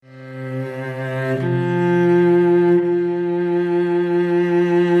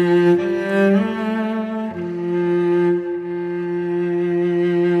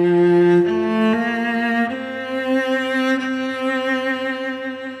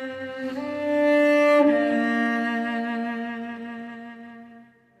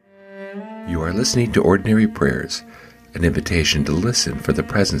are listening to Ordinary Prayers, an invitation to listen for the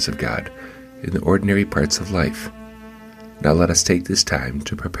presence of God in the ordinary parts of life. Now let us take this time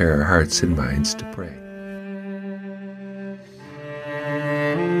to prepare our hearts and minds to pray.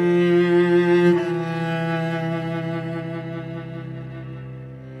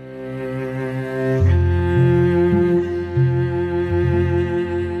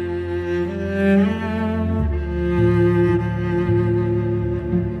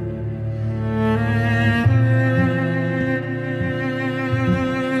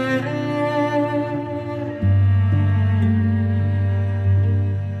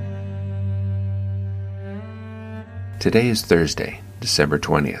 Today is Thursday, December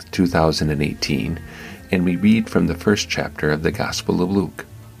 20th, 2018, and we read from the first chapter of the Gospel of Luke.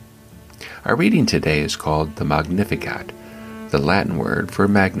 Our reading today is called the Magnificat, the Latin word for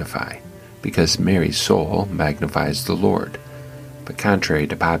magnify, because Mary's soul magnifies the Lord. But contrary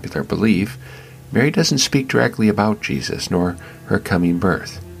to popular belief, Mary doesn't speak directly about Jesus nor her coming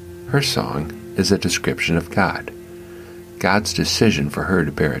birth. Her song is a description of God. God's decision for her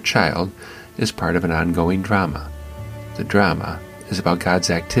to bear a child is part of an ongoing drama. The drama is about God's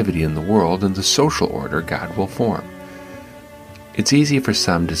activity in the world and the social order God will form. It's easy for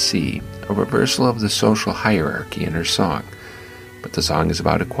some to see a reversal of the social hierarchy in her song, but the song is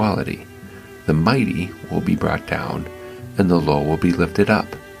about equality. The mighty will be brought down, and the low will be lifted up,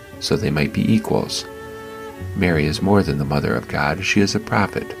 so they might be equals. Mary is more than the mother of God. She is a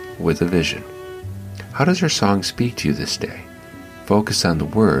prophet with a vision. How does her song speak to you this day? Focus on the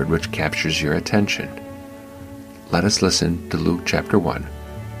word which captures your attention. Let us listen to Luke chapter 1,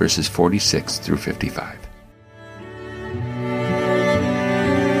 verses 46 through 55.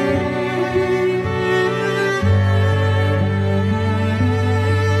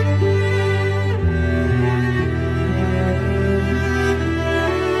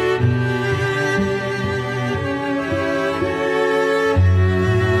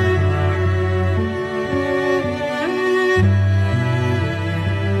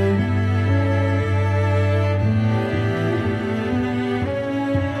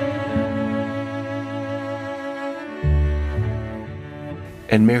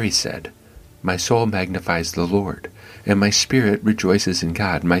 And Mary said, My soul magnifies the Lord, and my spirit rejoices in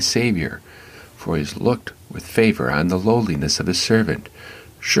God my Savior, for he has looked with favor on the lowliness of his servant.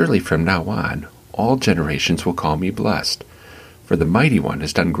 Surely from now on all generations will call me blessed. For the Mighty One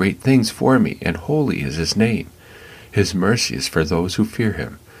has done great things for me, and holy is his name. His mercy is for those who fear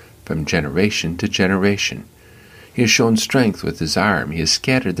him, from generation to generation. He has shown strength with his arm. He has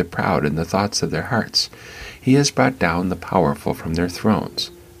scattered the proud in the thoughts of their hearts. He has brought down the powerful from their thrones,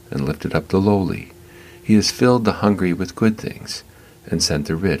 and lifted up the lowly. He has filled the hungry with good things, and sent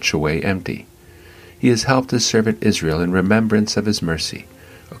the rich away empty. He has helped his servant Israel in remembrance of his mercy,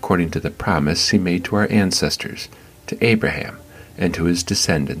 according to the promise he made to our ancestors, to Abraham, and to his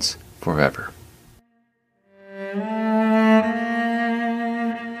descendants forever.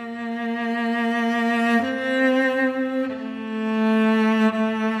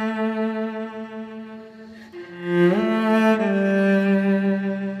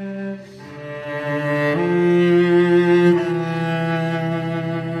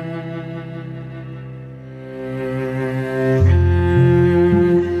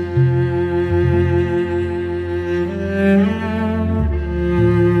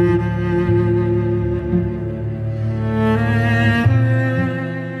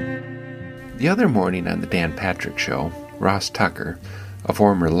 The other morning on the Dan Patrick Show, Ross Tucker, a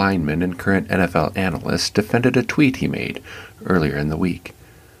former lineman and current NFL analyst, defended a tweet he made earlier in the week.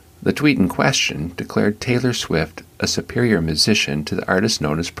 The tweet in question declared Taylor Swift a superior musician to the artist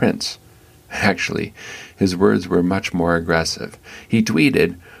known as Prince. Actually, his words were much more aggressive. He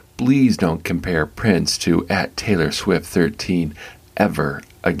tweeted, "Please don't compare Prince to @TaylorSwift13 ever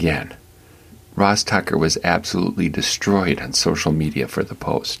again." Ross Tucker was absolutely destroyed on social media for the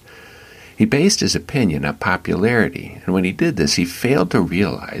post. He based his opinion on popularity, and when he did this, he failed to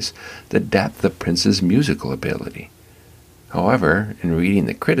realize the depth of Prince's musical ability. However, in reading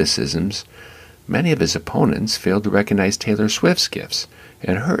the criticisms, many of his opponents failed to recognize Taylor Swift's gifts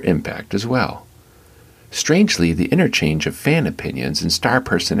and her impact as well. Strangely, the interchange of fan opinions and star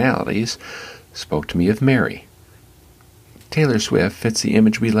personalities spoke to me of Mary. Taylor Swift fits the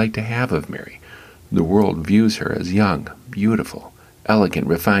image we like to have of Mary. The world views her as young, beautiful, elegant,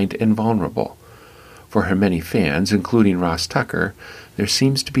 refined, and vulnerable. For her many fans, including Ross Tucker, there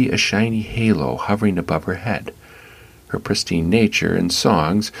seems to be a shiny halo hovering above her head. Her pristine nature and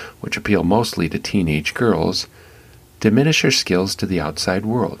songs, which appeal mostly to teenage girls, diminish her skills to the outside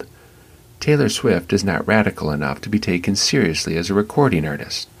world. Taylor Swift is not radical enough to be taken seriously as a recording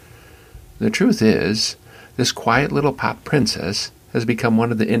artist. The truth is, this quiet little pop princess has become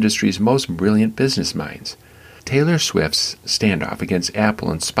one of the industry's most brilliant business minds. Taylor Swift's standoff against Apple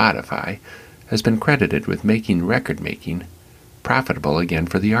and Spotify has been credited with making record-making profitable again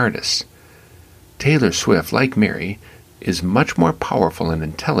for the artists. Taylor Swift, like Mary, is much more powerful and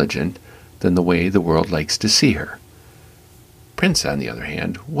intelligent than the way the world likes to see her. Prince, on the other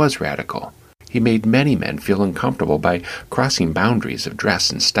hand, was radical. He made many men feel uncomfortable by crossing boundaries of dress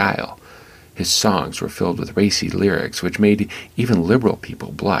and style. His songs were filled with racy lyrics which made even liberal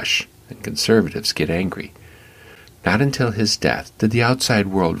people blush and conservatives get angry. Not until his death did the outside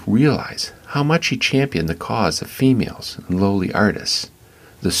world realize how much he championed the cause of females and lowly artists.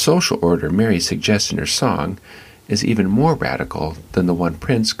 The social order Mary suggests in her song is even more radical than the one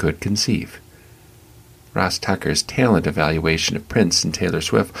Prince could conceive. Ross Tucker's talent evaluation of Prince and Taylor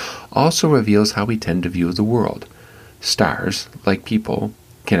Swift also reveals how we tend to view the world. Stars, like people,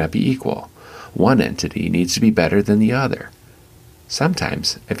 cannot be equal. One entity needs to be better than the other.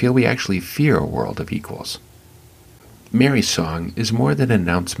 Sometimes I feel we actually fear a world of equals. Mary's song is more than an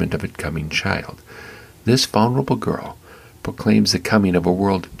announcement of a coming child. This vulnerable girl proclaims the coming of a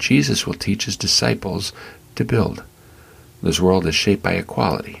world Jesus will teach his disciples to build. This world is shaped by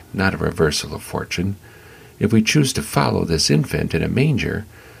equality, not a reversal of fortune. If we choose to follow this infant in a manger,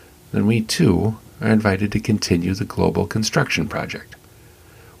 then we too are invited to continue the global construction project.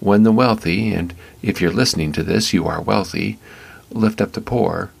 When the wealthy, and if you're listening to this, you are wealthy, lift up the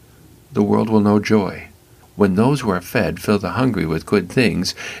poor, the world will know joy. When those who are fed fill the hungry with good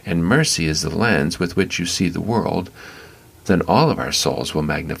things, and mercy is the lens with which you see the world, then all of our souls will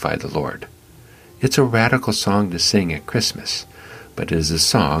magnify the Lord. It's a radical song to sing at Christmas, but it is a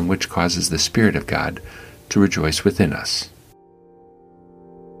song which causes the Spirit of God to rejoice within us.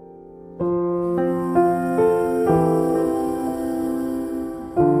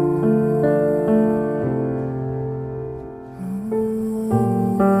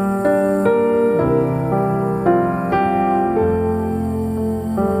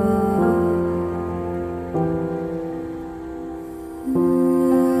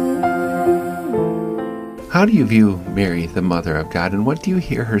 How do you view Mary, the Mother of God, and what do you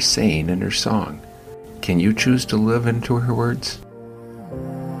hear her saying in her song? Can you choose to live into her words?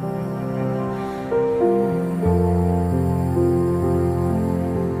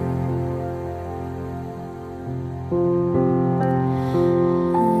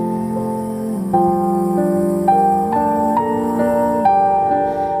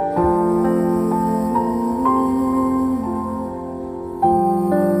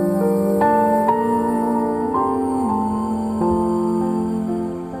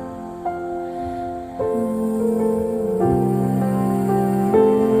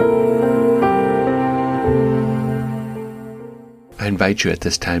 I invite you at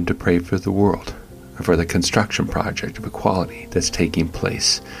this time to pray for the world, for the construction project of equality that's taking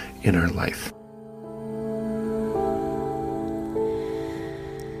place in our life.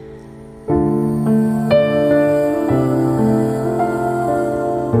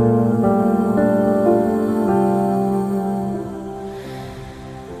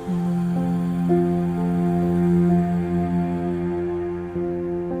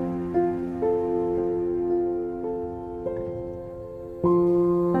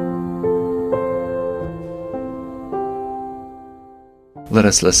 Let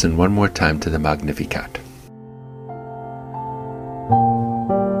us listen one more time to the Magnificat.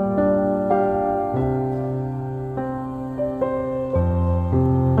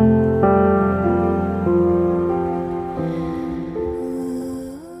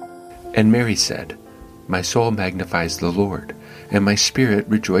 And Mary said, My soul magnifies the Lord, and my spirit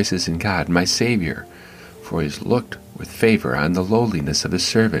rejoices in God, my Savior, for he has looked with favor on the lowliness of his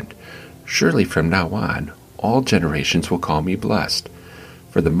servant. Surely from now on all generations will call me blessed.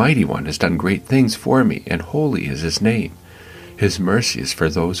 For the Mighty One has done great things for me, and holy is his name. His mercy is for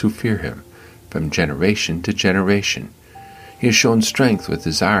those who fear him, from generation to generation. He has shown strength with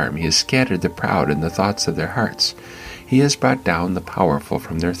his arm. He has scattered the proud in the thoughts of their hearts. He has brought down the powerful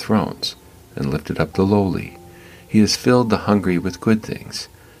from their thrones, and lifted up the lowly. He has filled the hungry with good things,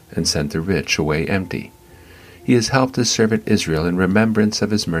 and sent the rich away empty. He has helped his servant Israel in remembrance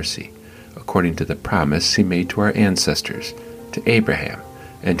of his mercy, according to the promise he made to our ancestors, to Abraham,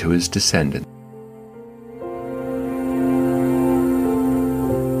 and to his descendants.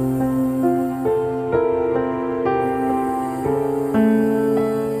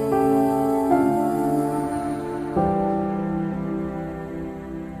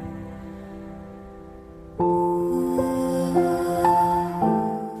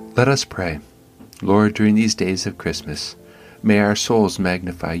 Let us pray. Lord, during these days of Christmas, May our souls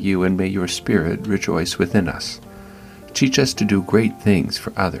magnify you, and may your Spirit rejoice within us. Teach us to do great things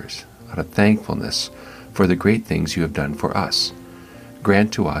for others, out of thankfulness for the great things you have done for us.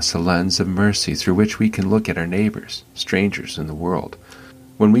 Grant to us a lens of mercy through which we can look at our neighbors, strangers in the world.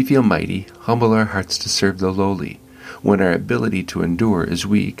 When we feel mighty, humble our hearts to serve the lowly. When our ability to endure is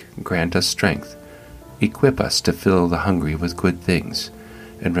weak, grant us strength. Equip us to fill the hungry with good things,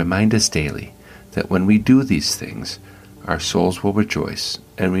 and remind us daily that when we do these things, our souls will rejoice,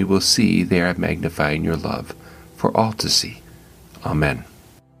 and we will see they are magnifying your love for all to see. Amen.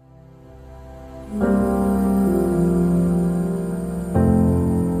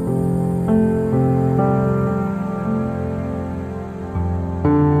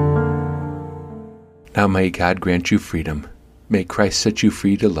 Now may God grant you freedom. May Christ set you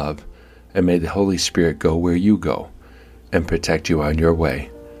free to love, and may the Holy Spirit go where you go and protect you on your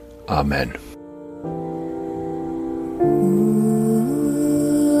way. Amen.